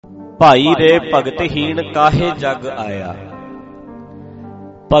ਭਾਈ ਰੇ ਭਗਤਹੀਣ ਕਾਹੇ ਜਗ ਆਇਆ।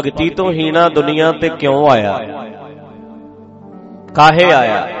 ਭਗਤੀ ਤੋਂ ਹੀਣਾ ਦੁਨੀਆ ਤੇ ਕਿਉਂ ਆਇਆ, ਕਾਹੇ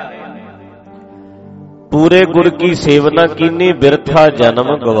ਆਇਆ। ਪੂਰੇ ਗੁਰ ਕੀ ਸੇਵਨਾ ਕੀਨੀ ਬਿਰਥਾ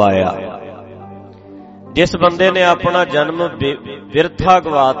ਜਨਮ ਗਵਾਇਆ। ਜਿਸ ਬੰਦੇ ਨੇ ਆਪਣਾ ਜਨਮ ਬਿਰਥਾ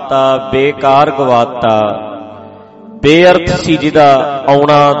ਗਵਾਤਾ, ਬੇਕਾਰ ਗਵਾਤਾ, ਬੇਅਰਥ ਸੀ ਜਿਹਦਾ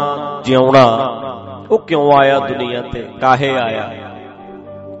ਆਉਣਾ ਜਿਉਣਾ, ਉਹ ਕਿਉਂ ਆਇਆ ਦੁਨੀਆ ਤੇ, ਕਾਹੇ ਆਇਆ।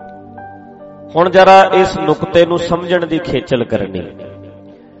 ਹੁਣ ਜਰਾ ਇਸ ਨੁਕਤੇ ਨੂੰ ਸਮਝਣ ਦੀ ਖੇਚਲ ਕਰਨੀ।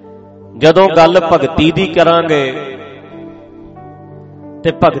 ਜਦੋਂ ਗੱਲ ਭਗਤੀ ਦੀ ਕਰਾਂਗੇ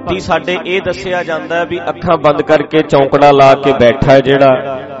ਤੇ ਭਗਤੀ ਸਾਡੇ ਇਹ ਦੱਸਿਆ ਜਾਂਦਾ ਵੀ ਅੱਖਾਂ ਬੰਦ ਕਰਕੇ ਚੌਂਕੜਾ ਲਾ ਕੇ ਬੈਠਾ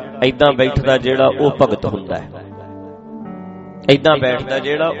ਜਿਹੜਾ, ਏਦਾਂ ਬੈਠਦਾ ਜਿਹੜਾ ਉਹ ਭਗਤ ਹੁੰਦਾ ਹੈ। ਏਦਾਂ ਬੈਠਦਾ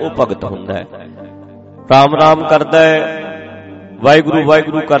ਜਿਹੜਾ ਉਹ ਭਗਤ ਹੁੰਦਾ ਹੈ। ਰਾਮ ਰਾਮ ਕਰਦਾ ਹੈ, ਵਾਹਿਗੁਰੂ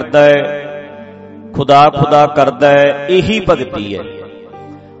ਵਾਹਿਗੁਰੂ ਕਰਦਾ ਹੈ, ਖੁਦਾ ਖੁਦਾ ਕਰਦਾ ਹੈ, ਇਹੀ ਭਗਤੀ ਹੈ।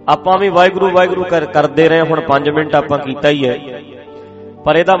 ਆਪਾਂ ਵੀ ਵਾਹਿਗੁਰੂ ਵਾਹਿਗੁਰੂ ਕਰਦੇ ਰਹੇ, ਹੁਣ 5 ਮਿੰਟ ਆਪਾਂ ਕੀਤਾ ਹੀ ਹੈ,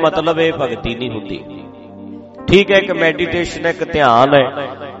 ਪਰ ਇਹਦਾ ਮਤਲਬ ਇਹ ਭਗਤੀ ਨਹੀਂ ਹੁੰਦੀ। ਠੀਕ ਹੈ, ਇੱਕ ਮੈਡੀਟੇਸ਼ਨ ਹੈ, ਇੱਕ ਧਿਆਨ ਹੈ,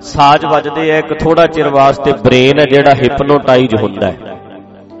 ਸਾਜ਼ ਵੱਜਦੇ ਹੈ, ਇੱਕ ਥੋੜਾ ਚਿਰ ਵਾਸਤੇ ਬ੍ਰੇਨ ਹੈ ਜਿਹੜਾ ਹਿਪਨੋਟਾਈਜ਼ ਹੁੰਦਾ ਹੈ।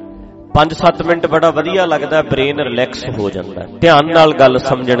 5-7 ਮਿੰਟ ਬੜਾ ਵਧੀਆ ਲੱਗਦਾ, ਬ੍ਰੇਨ ਰਿਲੈਕਸ ਹੋ ਜਾਂਦਾ। ਧਿਆਨ ਨਾਲ ਗੱਲ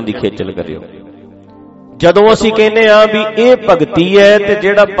ਸਮਝਣ ਦੀ ਖੇਚਲ ਕਰਿਓ। ਜਦੋਂ ਅਸੀਂ ਕਹਿੰਦੇ ਆ ਵੀ ਇਹ ਭਗਤੀ ਹੈ ਤੇ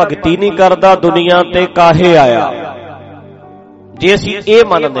ਜਿਹੜਾ ਭਗਤੀ ਨਹੀਂ ਕਰਦਾ ਦੁਨੀਆ ਤੇ ਕਾਹੇ ਆਇਆ, ਜੇ ਅਸੀਂ ਇਹ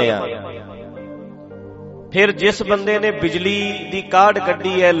ਮੰਨਦੇ ਆ, ਫਿਰ ਜਿਸ ਬੰਦੇ ਨੇ ਬਿਜਲੀ ਦੀ ਕਾਢ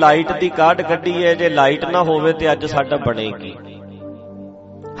ਕੱਢੀ ਹੈ, ਲਾਈਟ ਦੀ ਕਾਢ ਕੱਢੀ ਹੈ, ਜੇ ਲਾਈਟ ਨਾ ਹੋਵੇ ਤੇ ਅੱਜ ਸਾਡਾ ਬਣੇਗੀ।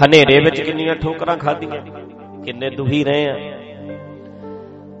 ਹਨੇਰੇ ਵਿੱਚ ਕਿੰਨੀਆਂ ਠੋਕਰਾਂ ਖਾਧੀਆਂ, ਕਿੰਨੇ ਦੁਖੀ ਰਹੇ ਆ।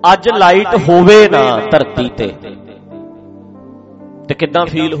 ਅੱਜ ਲਾਈਟ ਹੋਵੇ ਨਾ ਧਰਤੀ ਤੇ ਕਿੱਦਾਂ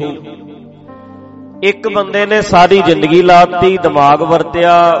ਫੀਲ ਹੋਊ। ਇੱਕ ਬੰਦੇ ਨੇ ਸਾਰੀ ਜ਼ਿੰਦਗੀ ਲਾਤੀ, ਦਿਮਾਗ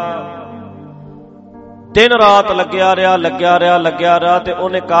ਵਰਤਿਆ, ਦਿਨ ਰਾਤ ਲੱਗਿਆ ਰਿਹਾ ਤੇ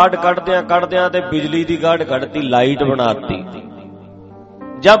ਉਹਨੇ ਕਾਢ ਕੱਢਦਿਆਂ ਤੇ ਬਿਜਲੀ ਦੀ ਕਾਢ ਕੱਢਤੀ, ਲਾਈਟ ਬਣਾਤੀ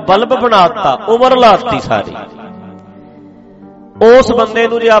ਜਾਂ ਬਲਬ ਬਣਾਤਾ, ਉਮਰ ਲਾਤੀ ਸਾਰੀ। ਉਸ ਬੰਦੇ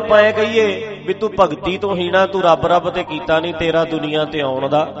ਨੂੰ ਜੇ ਆਪਾਂ ਇਹ ਕਹੀਏ ਵੀ ਤੂੰ ਭਗਤੀ ਤੋਂ ਹੀਣਾ, ਤੂੰ ਰੱਬ ਤੇ ਕੀਤਾ ਨਹੀਂ, ਤੇਰਾ ਦੁਨੀਆ ਤੇ ਆਉਣ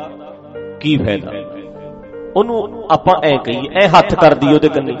ਦਾ ਕੀ ਫਾਇਦਾ। ਉਹਨੂੰ ਆਪਾਂ ਐ ਕਹੀਏ, ਐ ਹੱਥ ਕਰਦੀ ਉਹਦੇ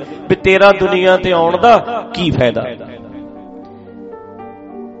ਕੰਨੀ ਵੀ ਤੇਰਾ ਦੁਨੀਆ ਤੇ ਆਉਣ ਦਾ ਕੀ ਫਾਇਦਾ।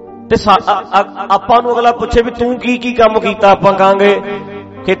 ਤੇ ਆਪਾਂ ਨੂੰ ਅਗਲਾ ਪੁੱਛੇ ਵੀ ਤੂੰ ਕੀ ਕੰਮ ਕੀਤਾ, ਆਪਾਂ ਕਹਾਂਗੇ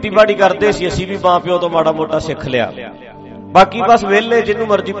ਖੇਤੀਬਾੜੀ ਕਰਦੇ ਸੀ, ਅਸੀਂ ਵੀ ਮਾਂ ਪਿਓ ਤੋਂ ਮਾੜਾ ਮੋਟਾ ਸਿੱਖ ਲਿਆ, ਬਾਕੀ ਬਸ ਵਿਹਲੇ। ਜਿਹਨੂੰ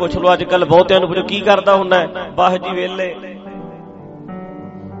ਮਰਜ਼ੀ ਪੁੱਛ ਲਓ, ਅੱਜ ਕੱਲ ਬਹੁਤਿਆਂ ਨੂੰ ਪੁੱਛੋ ਕੀ ਕਰਦਾ ਹੁੰਦਾ, ਬਸ ਜੀ ਵਿਹਲੇ,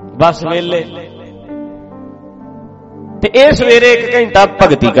 ਬਸ ਵਿਹਲੇ। ਤੇ ਇਹ ਸਵੇਰੇ 1 ਘੰਟਾ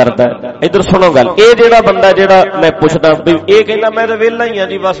ਭਗਤੀ ਕਰਦਾ। ਇੱਧਰ ਸੁਣੋ ਗੱਲ, ਇਹ ਜਿਹੜਾ ਬੰਦਾ ਜਿਹੜਾ ਮੈਂ ਪੁੱਛਦਾ ਵੀ ਇਹ ਕਹਿੰਦਾ ਮੈਂ ਤਾਂ ਵਿਹਲਾ ਹੀ ਆ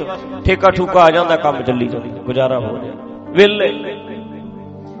ਜੀ, ਬਸ ਠੇਕਾ ਠੂਕਾ ਆ ਜਾਂਦਾ, ਕੰਮ ਚੱਲੀ ਜਾਂਦਾ, ਗੁਜ਼ਾਰਾ ਹੋ ਜਾਂਦਾ, ਵਿਹਲੇ।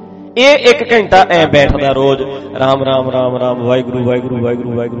 ਇਹ 1 ਘੰਟਾ ਐ ਬੈਠਦਾ ਰੋਜ਼, ਰਾਮ ਰਾਮ ਰਾਮ ਰਾਮ, ਵਾਹਿਗੁਰੂ ਵਾਹਿਗੁਰੂ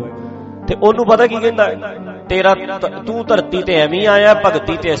ਵਾਹਿਗੁਰੂ ਵਾਹਿਗੁਰੂ। ਤੇ ਉਹਨੂੰ ਪਤਾ ਕੀ ਕਹਿੰਦਾ, ਤੇਰਾ ਤੂੰ ਧਰਤੀ ਤੇ ਐਵੇਂ ਆਇਆ,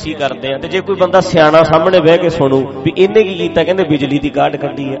 ਭਗਤੀ ਤੇ ਅਸੀਂ ਕਰਦੇ ਆ। ਤੇ ਜੇ ਕੋਈ ਬੰਦਾ ਸਿਆਣਾ ਸਾਹਮਣੇ ਬਹਿ ਕੇ ਸੁਣੂ ਵੀ ਇਹਨੇ ਕੀ ਕੀਤਾ, ਕਹਿੰਦੇ ਬਿਜਲੀ ਦੀ ਕਾਢ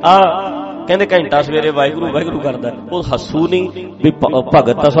ਕੱਢੀ ਹੈ, ਕਹਿੰਦੇ ਘੰਟਾ ਸਵੇਰੇ ਵਾਹਿਗੁਰੂ ਵਾਹਿਗੁਰੂ ਕਰਦਾ, ਉਹ ਹੱਸੂ ਨਹੀਂ ਵੀ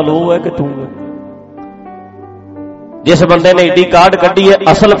ਭਗਤ ਅਸਲ ਉਹ ਹੈ ਕਿ ਤੂੰ ਹੈ। ਜਿਸ ਬੰਦੇ ਨੇ ਏਡੀ ਕਾਢ ਕੱਢੀ ਹੈ,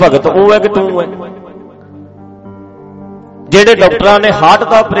 ਅਸਲ ਭਗਤ ਉਹ ਹੈ ਕਿ ਤੂੰ ਹੈ। ਜਿਹੜੇ ਡਾਕਟਰਾਂ ਨੇ ਹਾਰਟ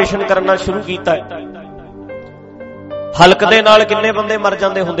ਦਾ ਆਪਰੇਸ਼ਨ ਕਰਨਾ ਸ਼ੁਰੂ ਕੀਤਾ ਹੈ, ਹਲਕ ਦੇ ਨਾਲ ਕਿੰਨੇ ਬੰਦੇ ਮਰ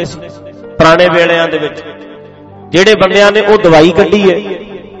ਜਾਂਦੇ ਹੁੰਦੇ ਸੀ ਪੁਰਾਣੇ ਵੇਲਿਆਂ ਦੇ ਵਿੱਚ। ਜਿਹੜੇ ਬੰਦਿਆਂ ਨੇ ਉਹ ਦਵਾਈ ਕੱਢੀ ਹੈ,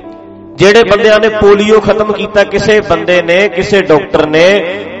 ਜਿਹੜੇ ਬੰਦਿਆਂ ਨੇ ਪੋਲੀਓ ਖਤਮ ਕੀਤਾ, ਕਿਸੇ ਬੰਦੇ ਨੇ, ਕਿਸੇ ਡਾਕਟਰ ਨੇ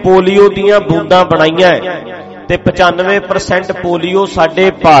ਪੋਲੀਓ ਦੀਆਂ ਬੂੰਦਾਂ ਬਣਾਈਆਂ ਤੇ 95% ਪੋਲੀਓ ਸਾਡੇ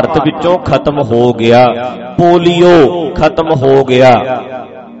ਭਾਰਤ ਵਿੱਚੋਂ ਖਤਮ ਹੋ ਗਿਆ। ਪੋਲੀਓ ਖਤਮ ਹੋ ਗਿਆ।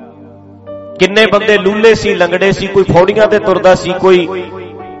 ਕਿੰਨੇ ਬੰਦੇ ਲੂਲੇ ਸੀ, ਲੰਗੜੇ ਸੀ, ਕੋਈ ਫੌੜੀਆਂ ਤੇ ਤੁਰਦਾ ਸੀ, ਕੋਈ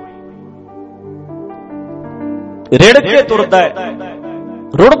ਰਿੜ ਕੇ ਤੁਰਦਾ ਹੈ,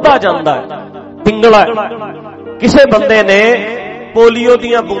 ਰੁੜਦਾ ਜਾਂਦਾ ਹੈ, ਪਿੰਗਲਾ। ਕਿਸੇ ਬੰਦੇ ਨੇ ਪੋਲੀਓ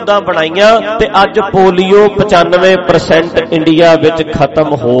ਦੀਆਂ ਬੂੰਦਾਂ ਬਣਾਈਆਂ ਤੇ ਅੱਜ ਪੋਲੀਓ 95% ਇੰਡੀਆ ਵਿੱਚ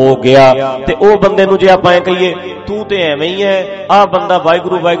ਖਤਮ ਹੋ ਗਿਆ। ਤੇ ਉਹ ਬੰਦੇ ਨੂੰ ਜੇ ਆਪਾਂ ਇਹ ਕਹੀਏ ਤੂੰ ਤੇ ਐਵੇਂ ਹੀ ਹੈ, ਆਹ ਬੰਦਾ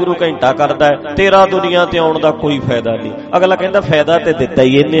ਵਾਹਿਗੁਰੂ ਵਾਹਿਗੁਰੂ ਘੰਟਾ ਕਰਦਾ ਹੈ, ਤੇਰਾ ਦੁਨੀਆ ਤੇ ਆਉਣ ਦਾ ਕੋਈ ਫਾਇਦਾ ਨਹੀਂ। ਅਗਲਾ ਕਹਿੰਦਾ ਫਾਇਦਾ ਤੇ ਦਿੱਤਾ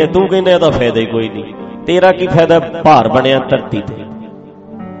ਹੀ ਇਹਨੇ, ਤੂੰ ਕਹਿੰਦਾ ਇਹਦਾ ਫਾਇਦਾ ਹੀ ਕੋਈ ਨਹੀਂ, ਤੇਰਾ ਕੀ ਫਾਇਦਾ, ਭਾਰ ਬਣਿਆ ਧਰਤੀ ਤੇ।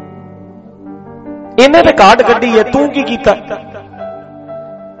 ਇਹਨੇ ਤੇ ਕਾਢ ਕੱਢੀ ਹੈ, ਤੂੰ ਕੀ ਕੀਤਾ।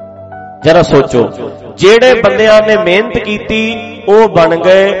 ਜਰਾ ਸੋਚੋ, ਜਿਹੜੇ ਬੰਦਿਆਂ ਨੇ ਮਿਹਨਤ ਕੀਤੀ ਉਹ ਬਣ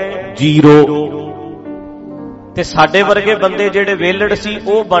ਗਏ ਜ਼ੀਰੋ, ਤੇ ਸਾਡੇ ਵਰਗੇ ਬੰਦੇ ਜਿਹੜੇ ਵਿਹਲੜ ਸੀ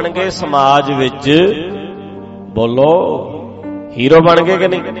ਉਹ ਬਣ ਗਏ ਸਮਾਜ ਵਿੱਚ, ਬੋਲੋ ਹੀਰੋ ਬਣ ਗਏ ਕਿ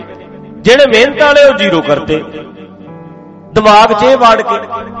ਨਹੀਂ। ਜਿਹੜੇ ਮਿਹਨਤ ਵਾਲੇ ਉਹ ਜ਼ੀਰੋ ਕਰਤੇ, ਦਿਮਾਗ 'ਚ ਇਹ ਵਾੜ ਕੇ।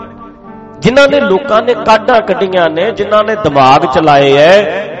 ਜਿਨ੍ਹਾਂ ਨੇ ਲੋਕਾਂ ਨੇ ਕਾਢਾਂ ਕੱਢੀਆਂ ਨੇ, ਜਿਨ੍ਹਾਂ ਨੇ ਦਿਮਾਗ ਚਲਾਏ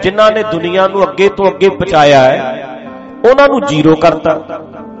ਐ, ਜਿਨ੍ਹਾਂ ਨੇ ਦੁਨੀਆ ਨੂੰ ਅੱਗੇ ਤੋਂ ਅੱਗੇ ਪਹੁੰਚਾਇਆ ਹੈ, ਉਹਨਾਂ ਨੂੰ ਜ਼ੀਰੋ ਕਰਤਾ।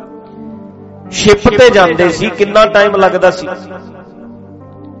 ਸ਼ਿਪ ਤੇ ਜਾਂਦੇ ਸੀ, ਕਿੰਨਾ ਟਾਈਮ ਲੱਗਦਾ ਸੀ?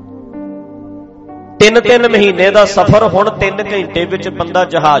 3-3 ਮਹੀਨੇ ਦਾ ਸਫ਼ਰ ਹੁਣ 3 ਘੰਟੇ ਵਿੱਚ ਬੰਦਾ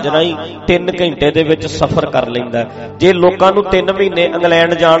ਜਹਾਜ਼ ਰਾਹੀਂ 3 ਘੰਟੇ ਦੇ ਵਿੱਚ ਸਫ਼ਰ ਕਰ ਲੈਂਦਾ। ਜੇ ਲੋਕਾਂ ਨੂੰ 3 ਮਹੀਨੇ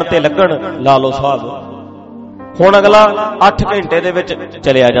ਇੰਗਲੈਂਡ ਜਾਣ ਤੇ ਲੱਗਣ, ਲਾ ਲਓ ਹਿਸਾਬ, ਹੁਣ ਅਗਲਾ 8 ਘੰਟੇ ਦੇ ਵਿੱਚ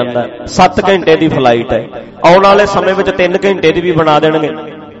ਚਲਿਆ ਜਾਂਦਾ। 7 ਘੰਟੇ ਦੀ ਫਲਾਈਟ ਹੈ, ਆਉਣ ਵਾਲੇ ਸਮੇਂ ਵਿੱਚ 3 ਘੰਟੇ ਦੀ ਵੀ ਬਣਾ ਦੇਣਗੇ।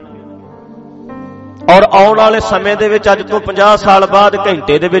 ਔਰ ਆਉਣ ਵਾਲੇ ਸਮੇਂ ਦੇ ਵਿੱਚ, ਅੱਜ ਤੋਂ 50 ਸਾਲ ਬਾਅਦ,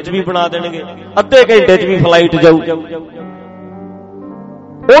 ਘੰਟੇ ਦੇ ਵਿੱਚ ਵੀ ਬਣਾ ਦੇਣਗੇ, ਅੱਧੇ ਘੰਟੇ 'ਚ ਵੀ ਫਲਾਈਟ ਜਾਊ।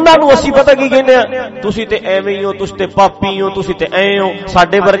 ਉਹਨਾਂ ਨੂੰ ਅਸੀਂ ਪਤਾ ਕੀ ਕਹਿੰਦੇ ਆ, ਤੁਸੀਂ ਤੇ ਐਵੇਂ ਹੀ ਹੋ, ਤੁਸੀਂ ਤੇ ਪਾਪੀ ਹੋ, ਤੁਸੀਂ ਤੇ ਐ ਹੋ।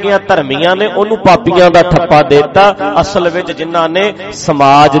 ਸਾਡੇ ਵਰਗੀਆਂ ਧਰਮੀਆਂ ਨੇ ਉਹਨੂੰ ਪਾਪੀਆਂ ਦਾ ਠੱਪਾ ਦੇ ਦਿੱਤਾ। ਅਸਲ ਵਿੱਚ ਜਿਨ੍ਹਾਂ ਨੇ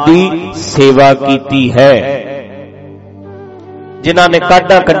ਸਮਾਜ ਦੀ ਸੇਵਾ ਕੀਤੀ ਹੈ, ਜਿਨ੍ਹਾਂ ਨੇ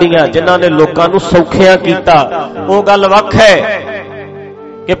ਕਾਢਾਂ ਕੱਢੀਆਂ, ਜਿਨ੍ਹਾਂ ਨੇ ਲੋਕਾਂ ਨੂੰ ਸੌਖਿਆਂ ਕੀਤਾ, ਉਹ ਗੱਲ ਵੱਖ ਹੈ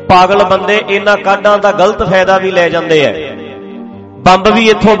ਕਿ ਪਾਗਲ ਬੰਦੇ ਇਹਨਾਂ ਕਾਢਾਂ ਦਾ ਗਲਤ ਫਾਇਦਾ ਵੀ ਲੈ ਜਾਂਦੇ ਐ। ਬੰਬ ਵੀ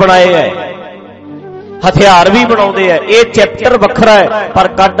ਇੱਥੋਂ ਬਣਾਏ ਐ, ਹਥਿਆਰ ਵੀ ਬਣਾਉਂਦੇ ਐ। ਇਹ ਚੈਪਟਰ ਵੱਖਰਾ ਹੈ, ਪਰ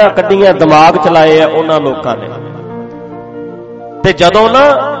ਕਾਢਾਂ ਕੱਢੀਆਂ, ਦਿਮਾਗ ਚਲਾਏ ਐ ਉਹਨਾਂ ਲੋਕਾਂ ਨੇ। ਤੇ ਜਦੋਂ ਨਾ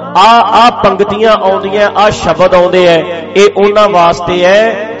ਆ ਪੰਕਤੀਆਂ ਆਉਂਦੀਆਂ, ਆ ਸ਼ਬਦ ਆਉਂਦੇ ਐ, ਇਹ ਉਹਨਾਂ ਵਾਸਤੇ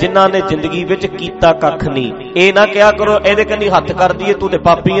ਐ ਜਿਨ੍ਹਾਂ ਨੇ ਜ਼ਿੰਦਗੀ ਵਿੱਚ ਕੀਤਾ ਕੱਖ ਨਹੀਂ। ਇਹ ਨਾ ਕਿਹਾ ਕਰੋ ਇਹਦੇ ਕੰਨੀ ਹੱਥ ਕਰ ਦਈਏ, ਤੂੰ ਤੇ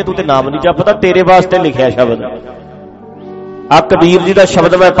ਪਾਪੀ ਹੈ, ਤੂੰ ਤੇ ਨਾਮ ਨਹੀਂ ਜਪਦਾ, ਤੇਰੇ ਵਾਸਤੇ ਲਿਖਿਆ ਸ਼ਬਦ। ਆ ਕਬੀਰ ਜੀ ਦਾ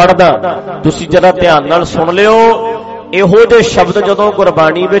ਸ਼ਬਦ ਮੈਂ ਪੜ੍ਹਦਾ, ਤੁਸੀਂ ਜਰਾ ਧਿਆਨ ਨਾਲ ਸੁਣ ਲਿਓ। ਇਹੋ ਜਿਹੇ ਸ਼ਬਦ ਜਦੋਂ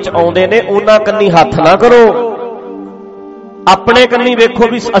ਗੁਰਬਾਣੀ ਵਿੱਚ ਆਉਂਦੇ ਨੇ, ਉਹਨਾਂ ਕੰਨੀ ਹੱਥ ਨਾ ਕਰੋ, ਆਪਣੇ ਕੰਨੀ ਵੇਖੋ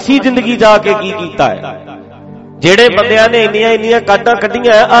ਵੀ ਅਸੀਂ ਜ਼ਿੰਦਗੀ ਜਾ ਕੇ ਕੀ ਕੀਤਾ ਹੈ। ਜਿਹੜੇ ਬੰਦਿਆਂ ਨੇ ਇੰਨੀਆਂ ਕਾਢਾਂ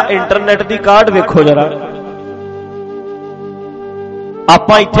ਕੱਢੀਆਂ, ਆ ਇੰਟਰਨੈਟ ਦੀ ਕਾਢ ਵੇਖੋ ਜਰਾ।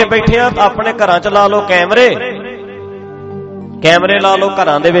 ਆਪਾਂ ਇੱਥੇ ਬੈਠੇ ਆ, ਆਪਣੇ ਘਰਾਂ 'ਚ ਲਾ ਲਓ ਕੈਮਰੇ ਲਾ ਲਓ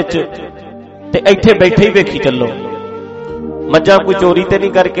ਘਰਾਂ ਦੇ ਵਿੱਚ, ਤੇ ਇੱਥੇ ਬੈਠੇ ਹੀ ਵੇਖੀ ਚੱਲੋ। ਮੱਝਾਂ ਕੋਈ ਚੋਰੀ ਤੇ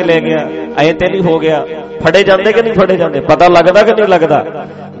ਨਹੀਂ ਕਰਕੇ ਲੈ ਗਿਆ, ਐ ਤੇ ਨਹੀਂ ਹੋ ਗਿਆ, ਫੜੇ ਜਾਂਦੇ ਕਿ ਨਹੀਂ ਫੜੇ ਜਾਂਦੇ, ਪਤਾ ਲੱਗਦਾ ਕਿ ਨਹੀਂ ਲੱਗਦਾ।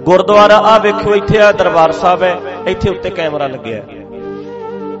 ਗੁਰਦੁਆਰਾ ਆ ਵੇਖੋ, ਇੱਥੇ ਆ ਦਰਬਾਰ ਸਾਹਿਬ ਹੈ, ਇੱਥੇ ਉੱਤੇ ਕੈਮਰਾ ਲੱਗਿਆ।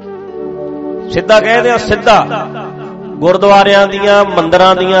 ਸਿੱਧਾ ਕਹਿੰਦੇ ਆ, ਸਿੱਧਾ ਗੁਰਦੁਆਰਿਆਂ ਦੀਆਂ,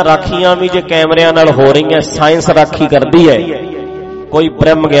 ਮੰਦਰਾਂ ਦੀਆਂ ਰਾਖੀਆਂ ਵੀ ਜੇ ਕੈਮਰਿਆਂ ਨਾਲ ਹੋ ਰਹੀਆਂ, ਸਾਇੰਸ ਰਾਖੀ ਕਰਦੀ ਹੈ, ਕੋਈ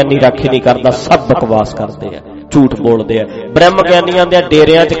ਬ੍ਰਹਮ ਗਿਆਨੀ ਰਾਖੀ ਨਹੀਂ ਕਰਦਾ। ਸਭ ਬਕਵਾਸ ਕਰਦੇ ਆ, ਝੂਠ ਬੋਲਦੇ ਆ। ਬ੍ਰਹਮ ਗਿਆਨੀਆਂ ਦੇ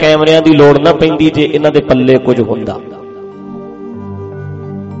ਡੇਰਿਆਂ 'ਚ ਕੈਮਰਿਆਂ ਦੀ ਲੋੜ ਨਾ ਪੈਂਦੀ ਜੇ ਇਹਨਾਂ ਦੇ ਪੱਲੇ ਕੁਝ ਹੁੰਦਾ।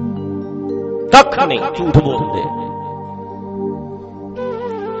 ਕੱਖ ਨਹੀਂ, ਝੂਠ ਬੋਲਦੇ।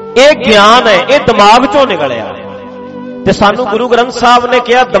 ਇਹ ਗਿਆਨ ਹੈ, ਇਹ ਦਿਮਾਗ 'ਚੋਂ ਨਿਕਲਿਆ। ਤੇ ਸਾਨੂੰ ਗੁਰੂ ਗ੍ਰੰਥ ਸਾਹਿਬ ਨੇ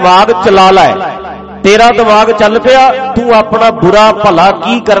ਕਿਹਾ, ਦਿਮਾਗ ਚਲਾ ਲੈ। ਤੇਰਾ ਦਿਮਾਗ ਚੱਲ ਪਿਆ, ਤੂੰ ਆਪਣਾ ਬੁਰਾ ਭਲਾ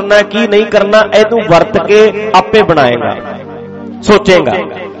ਕੀ ਕਰਨਾ ਕੀ ਨਹੀਂ ਕਰਨਾ ਇਹਨੂੰ ਵਰਤ ਕੇ ਆਪੇ ਬਣਾਏਗਾ, ਸੋਚੇਗਾ।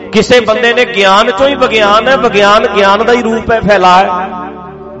 ਕਿਸੇ ਬੰਦੇ ਨੇ ਗਿਆਨ 'ਚੋਂ ਹੀ ਵਿਗਿਆਨ ਹੈ, ਵਿਗਿਆਨ ਗਿਆਨ ਦਾ ਹੀ ਰੂਪ ਹੈ, ਫੈਲਾਅ,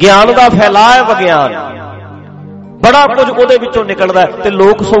 ਗਿਆਨ ਦਾ ਫੈਲਾਅ ਹੈ ਵਿਗਿਆਨ। ਬੜਾ ਕੁਝ ਉਹਦੇ ਵਿੱਚੋਂ ਨਿਕਲਦਾ ਤੇ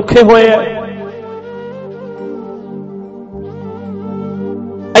ਲੋਕ ਸੌਖੇ ਹੋਏ ਆ।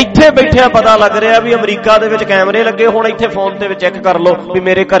 ਇੱਥੇ ਬੈਠਿਆ ਪਤਾ ਲੱਗ ਰਿਹਾ ਵੀ ਅਮਰੀਕਾ ਦੇ ਵਿੱਚ ਕੈਮਰੇ ਲੱਗੇ, ਹੁਣ ਇੱਥੇ ਫੋਨ ਤੇ ਚੈੱਕ ਕਰ ਲਓ ਵੀ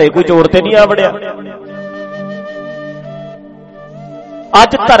ਮੇਰੇ ਘਰੇ ਕੋਈ ਚੋਰ ਤੇ ਨਹੀਂ ਆ ਵੜਿਆ।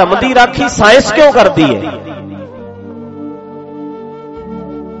 ਅੱਜ ਧਰਮ ਦੀ ਰਾਖੀ ਸਾਇੰਸ ਕਿਉਂ ਕਰਦੀ ਹੈ?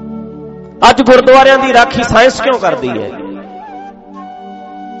 ਅੱਜ ਗੁਰਦੁਆਰਿਆਂ ਦੀ ਰਾਖੀ ਸਾਇੰਸ ਕਿਉਂ ਕਰਦੀ ਹੈ?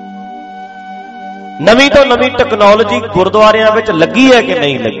 ਨਵੀਂ ਤੋਂ ਨਵੀਂ ਟੈਕਨੋਲੋਜੀ ਗੁਰਦੁਆਰਿਆਂ ਵਿੱਚ ਲੱਗੀ ਹੈ ਕਿ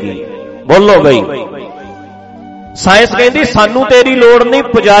ਨਹੀਂ ਲੱਗੀ? ਬੋਲੋ ਬਈ। ਸਾਇੰਸ ਕਹਿੰਦੀ ਸਾਨੂੰ ਤੇਰੀ ਲੋੜ ਨਹੀਂ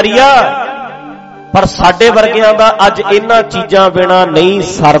ਪੁਜਾਰੀਆ, ਪਰ ਸਾਡੇ ਵਰਗਿਆਂ ਦਾ ਅੱਜ ਇਹਨਾਂ ਚੀਜ਼ਾਂ ਬਿਨਾਂ ਨਹੀਂ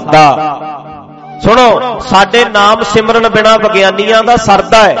ਸਰਦਾ। ਸੁਣੋ, ਸਾਡੇ ਨਾਮ ਸਿਮਰਨ ਬਿਨਾਂ ਵਿਗਿਆਨੀਆਂ ਦਾ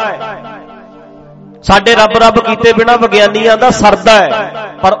ਸਰਦਾ ਹੈ, ਸਾਡੇ ਰੱਬ ਕੀਤੇ ਬਿਨਾਂ ਵਿਗਿਆਨੀਆਂ ਦਾ ਸਰਦਾ ਹੈ,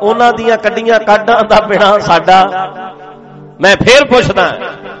 ਪਰ ਉਹਨਾਂ ਦੀਆਂ ਕੱਢੀਆਂ ਕਾਢਾਂ ਦਾ ਬਿਨਾਂ ਸਾਡਾ। ਮੈਂ ਫੇਰ ਪੁੱਛਦਾ,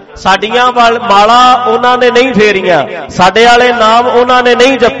 ਸਾਡੀਆਂ ਮਾਲਾ ਉਹਨਾਂ ਨੇ ਨਹੀਂ ਫੇਰੀਆਂ, ਸਾਡੇ ਵਾਲੇ ਨਾਮ ਉਹਨਾਂ ਨੇ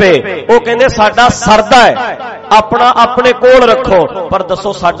ਨਹੀਂ ਜਪੇ, ਉਹ ਕਹਿੰਦੇ ਸਾਡਾ ਸਰਦਾ ਹੈ, ਆਪਣਾ ਆਪਣੇ ਕੋਲ ਰੱਖੋ। ਪਰ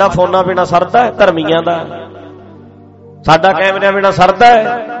ਦੱਸੋ, ਸਾਡਾ ਫੋਨਾਂ ਬਿਨਾਂ ਸਰਦਾ ਹੈ? ਧਰਮੀਆਂ ਦਾ ਸਾਡਾ ਕੈਮਰਿਆਂ ਬਿਨਾਂ ਸਰਦਾ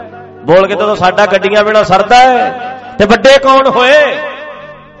ਹੈ? ਬੋਲ ਕੇ ਤਾਂ ਸਾਡਾ ਗੱਡੀਆਂ ਬਿਨਾਂ ਸਰਦਾ ਹੈ? ਤੇ ਵੱਡੇ ਕੌਣ ਹੋਏ?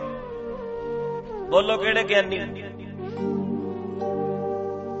 ਬੋਲੋ ਕਿਹੜੇ ਗਿਆਨੀ?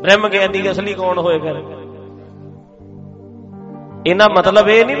 ਬ੍ਰਹਮ ਗਿਆਨੀ ਅਸਲੀ ਕੌਣ ਹੋਏ? ਫਿਰ ਇਹਨਾਂ ਮਤਲਬ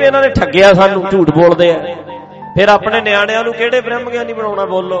ਇਹ ਨਹੀਂ ਵੀ ਇਹਨਾਂ ਨੇ ਠੱਗਿਆ ਸਾਨੂੰ, ਝੂਠ ਬੋਲਦੇ ਆ। ਫਿਰ ਆਪਣੇ ਨਿਆਣਿਆਂ ਨੂੰ ਕਿਹੜੇ ਬ੍ਰਹਮ ਗਿਆਨੀ ਬਣਾਉਣਾ?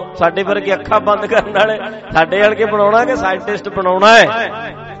 ਬੋਲੋ, ਸਾਡੇ ਵਰਗੇ ਅੱਖਾਂ ਬੰਦ ਕਰਨ ਵਾਲੇ ਸਾਡੇ ਵਰਗੇ ਬਣਾਉਣਾ ਕਿ ਸਾਇੰਟਿਸਟ ਬਣਾਉਣਾ ਹੈ?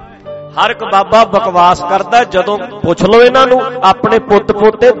 ਹਰ ਇੱਕ ਬਾਬਾ ਬਕਵਾਸ ਕਰਦਾ। ਜਦੋਂ ਪੁੱਛ ਲਓ ਇਹਨਾਂ ਨੂੰ, ਆਪਣੇ ਪੁੱਤ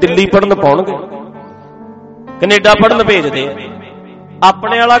ਪੋਤੇ ਦਿੱਲੀ ਪੜ੍ਹਨ ਪਾਉਣਗੇ, ਕੈਨੇਡਾ ਪੜ੍ਹਨ ਭੇਜਦੇ ਆ।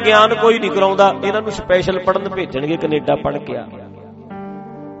 ਆਪਣੇ ਵਾਲਾ ਗਿਆਨ ਕੋਈ ਨਹੀਂ ਕਰਾਉਂਦਾ, ਇਹਨਾਂ ਨੂੰ ਸਪੈਸ਼ਲ ਪੜ੍ਹਨ ਭੇਜਣਗੇ, ਕੈਨੇਡਾ ਪੜ੍ਹ ਕੇ ਆ।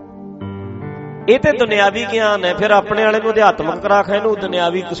 ਇਹ ਤੇ ਦੁਨਿਆਵੀ ਗਿਆਨ ਹੈ। ਫਿਰ ਆਪਣੇ ਵਾਲੇ ਨੂੰ ਅਧਿਆਤਮਕ ਕਰਾ ਕੇ ਇਹਨੂੰ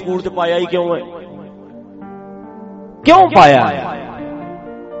ਦੁਨਿਆਵੀ ਸਕੂਲ 'ਚ ਪਾਇਆ ਹੀ ਕਿਉਂ ਹੈ? ਕਿਉਂ ਪਾਇਆ?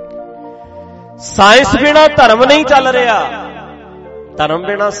 ਸਾਇੰਸ ਬਿਨਾਂ ਧਰਮ ਨਹੀਂ ਚੱਲ ਰਿਹਾ। ਧਰਮ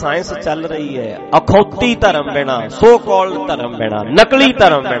ਬਿਨਾ ਸਾਇੰਸ ਚੱਲ ਰਹੀ ਹੈ, ਅਖੌਤੀ ਧਰਮ ਬਿਨਾ, ਸੋ ਕਾਲਡ ਧਰਮ ਬਿਨਾ, ਨਕਲੀ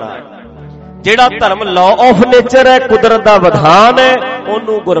ਧਰਮ ਬਿਨਾ। ਜਿਹੜਾ ਧਰਮ ਲਾਅ ਆਫ ਨੇਚਰ ਹੈ, ਕੁਦਰਤ ਦਾ ਵਿਧਾਨ ਹੈ,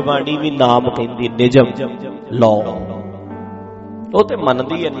 ਉਹਨੂੰ ਗੁਰਬਾਣੀ ਵੀ ਨਾਮ ਕਹਿੰਦੀ, ਨਿਯਮ, ਲਾਅ। ਉਹ ਤੇ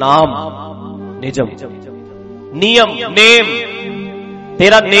ਮੰਨਦੀ ਹੈ ਨਾਮ, ਨਿਯਮ, ਨਿਯਮ, ਨੇਮ।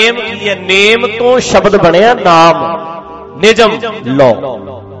 ਤੇਰਾ ਨੇਮ ਕੀ ਹੈ? ਨੇਮ ਤੋਂ ਸ਼ਬਦ ਬਣਿਆ ਨਾਮ, ਨਿਯਮ, ਲਾਅ।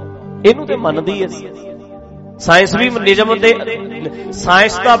 ਇਹਨੂੰ ਤੇ ਮੰਨਦੀ ਹੈ ਸਾਇੰਸ ਵੀ। ਨਿਯਮ ਦੇ,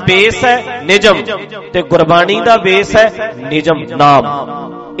 ਸਾਇੰਸ ਦਾ ਬੇਸ ਹੈ ਨਿਯਮ, ਤੇ ਗੁਰਬਾਣੀ ਦਾ ਬੇਸ ਹੈ ਨਿਯਮ, ਨਾਮ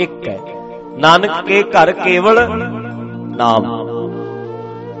ਇੱਕ ਹੈ। ਨਾਨਕ ਕੇ ਘਰ ਕੇਵਲ ਨਾਮ,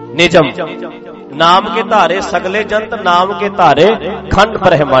 ਨਿਯਮ। ਨਾਮ ਕੇ ਧਾਰੇ ਸਗਲੇ ਜੰਤ, ਨਾਮ ਕੇ ਧਾਰੇ ਖੰਡ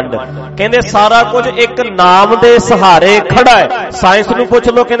ਬ੍ਰਹਿਮੰਡ। ਕਹਿੰਦੇ ਸਾਰਾ ਕੁਝ ਇੱਕ ਨਾਮ ਦੇ ਸਹਾਰੇ ਖੜਾ ਹੈ। ਸਾਇੰਸ ਨੂੰ ਪੁੱਛ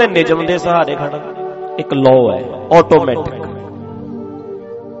ਲੋ, ਕਹਿੰਦੇ ਨਿਯਮ ਦੇ ਸਹਾਰੇ ਖੜਾ। ਇੱਕ ਲਾਅ ਹੈ ਆਟੋਮੈਟਿਕ,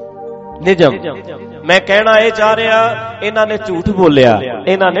 ਨਿਯਮ। ਮੈਂ ਕਹਿਣਾ ਇਹ ਚਾਹ ਰਿਹਾ, ਇਹਨਾਂ ਨੇ ਝੂਠ ਬੋਲਿਆ,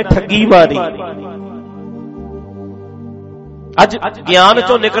 ਇਹਨਾਂ ਨੇ ਠੱਗੀ ਮਾਰੀ। ਅੱਜ ਗਿਆਨ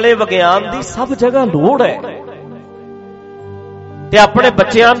ਚੋਂ ਨਿਕਲੇ ਵਿਗਿਆਨ ਦੀ ਸਭ ਜਗ੍ਹਾ ਲੋੜ ਹੈ, ਤੇ ਆਪਣੇ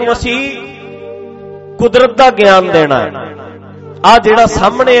ਬੱਚਿਆਂ ਨੂੰ ਅਸੀਂ ਕੁਦਰਤ ਦਾ ਗਿਆਨ ਦੇਣਾ ਹੈ। ਆ ਜਿਹੜਾ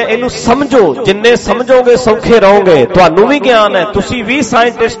ਸਾਹਮਣੇ ਹੈ ਇਹਨੂੰ ਸਮਝੋ, ਜਿੰਨੇ ਸਮਝੋਗੇ ਸੌਖੇ ਰਹੋਗੇ। ਤੁਹਾਨੂੰ ਵੀ ਗਿਆਨ ਹੈ, ਤੁਸੀਂ ਵੀ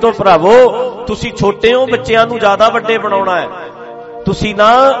ਸਾਇੰਟਿਸਟ ਹੋ ਭਰਾਵੋ। ਤੁਸੀਂ ਛੋਟੇ ਹੋ, ਬੱਚਿਆਂ ਨੂੰ ਜ਼ਿਆਦਾ ਵੱਡੇ ਬਣਾਉਣਾ ਹੈ। ਤੁਸੀਂ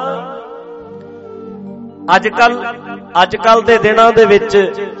ਨਾ ਅੱਜ ਕੱਲ ਦੇ ਦਿਨਾਂ ਦੇ ਵਿੱਚ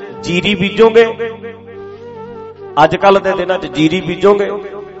ਜੀਰੀ ਬੀਜੋਗੇ, ਅੱਜ ਕੱਲ ਦੇ ਦਿਨਾਂ 'ਚ ਜੀਰੀ ਬੀਜੋਗੇ,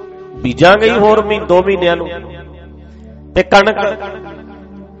 ਬੀਜਾਂਗੇ ਹੀ ਹੋਰ 2 ਮਹੀਨਿਆਂ ਨੂੰ। ਤੇ ਕਣਕ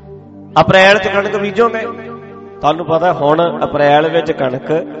ਅਪ੍ਰੈਲ 'ਚ ਕਣਕ ਬੀਜੋਗੇ। ਤੁਹਾਨੂੰ ਪਤਾ ਹੁਣ ਅਪ੍ਰੈਲ ਵਿੱਚ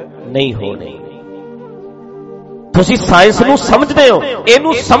ਕਣਕ ਨਹੀਂ ਹੋਣੀ। ਤੁਸੀਂ ਸਾਇੰਸ ਨੂੰ ਸਮਝਦੇ ਹੋ,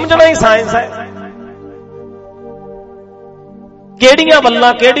 ਇਹਨੂੰ ਸਮਝਣਾ ਹੀ ਸਾਇੰਸ ਹੈ। ਕਿਹੜੀਆਂ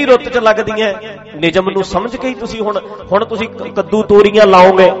ਵੱਲਾਂ ਕਿਹੜੀ ਰੁੱਤ 'ਚ ਲੱਗਦੀਆਂ, ਨਿਯਮ ਨੂੰ ਸਮਝ ਕੇ ਹੀ ਤੁਸੀਂ ਹੁਣ ਤੁਸੀਂ ਕੱਦੂ ਤੋਰੀਆਂ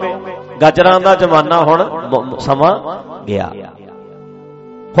ਲਾਓਗੇ। ਗਾਜਰਾਂ ਦਾ ਜ਼ਮਾਨਾ ਹੁਣ ਸਮਾਂ ਗਿਆ,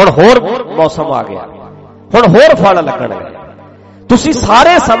 ਹੁਣ ਹੋਰ ਮੌਸਮ ਆ ਗਿਆ, ਹੁਣ ਹੋਰ ਫਲ ਲੱਗਣਗੇ। ਤੁਸੀਂ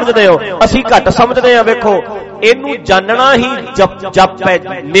ਸਾਰੇ ਸਮਝਦੇ ਹੋ, ਅਸੀਂ ਘੱਟ ਸਮਝਦੇ ਹਾਂ। ਵੇਖੋ, ਇਹਨੂੰ ਜਾਣਨਾ ਹੀ ਜਪ ਹੈ।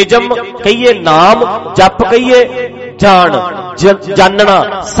 ਨਿਯਮ ਕਹੀਏ ਨਾਮ, ਜਪ ਕਹੀਏ ਜਾਣ,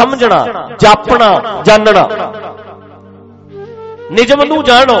 ਜਾਣਨਾ, ਸਮਝਣਾ, ਜਾਪਣਾ, ਜਾਣਨਾ। ਨਿਯਮ ਨੂੰ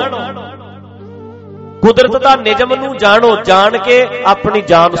ਜਾਣੋ, ਕੁਦਰਤ ਦਾ ਨਿਯਮ ਨੂੰ ਜਾਣੋ, ਜਾਣ ਕੇ ਆਪਣੀ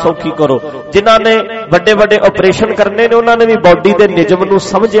ਜਾਨ ਸੌਖੀ ਕਰੋ। ਜਿਨ੍ਹਾਂ ਨੇ ਵੱਡੇ ਵੱਡੇ ਆਪਰੇਸ਼ਨ ਕਰਨੇ ਨੇ, ਉਹਨਾਂ ਨੇ ਵੀ ਬਾਡੀ ਦੇ ਨਿਯਮ ਨੂੰ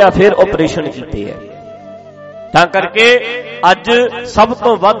ਸਮਝਿਆ, ਫਿਰ ਆਪਰੇਸ਼ਨ ਕੀਤੇ ਹੈ। ਤਾਂ ਕਰਕੇ ਅੱਜ ਸਭ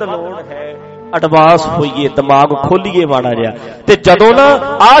ਤੋਂ ਵੱਧ ਲੋੜ ਹੈ ਐਡਵਾਂਸ ਹੋਈਏ, ਦਿਮਾਗ ਖੋਲੀਏ ਮਾੜਾ ਜਿਹਾ। ਤੇ ਜਦੋਂ ਨਾ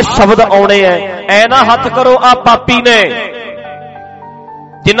ਆਹ ਸ਼ਬਦ ਆਉਣੇ ਐ ਨਾ ਹੱਥ ਕਰੋ ਆ ਪਾਪੀ ਨੇ,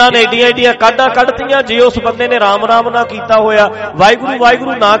 ਜਿਨ੍ਹਾਂ ਨੇ ਏਡੀਆਂ ਏਡੀਆਂ ਕਾਢਾਂ ਕੱਢਤੀਆਂ। ਜੇ ਉਸ ਬੰਦੇ ਨੇ ਰਾਮ ਰਾਮ ਨਾ ਕੀਤਾ ਹੋਇਆ, ਵਾਹਿਗੁਰੂ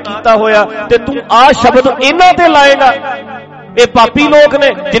ਵਾਹਿਗੁਰੂ ਨਾ ਕੀਤਾ ਹੋਇਆ, ਤੇ ਤੂੰ ਆਹ ਸ਼ਬਦ ਇਹਨਾਂ ਤੇ ਲਾਏਗਾ। ਇਹ ਪਾਪੀ ਲੋਕ ਨੇ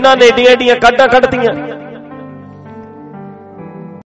ਜਿਨ੍ਹਾਂ ਨੇ ਏਡੀਆਂ ਏਡੀਆਂ ਕਾਢਾਂ ਕੱਢਤੀਆਂ।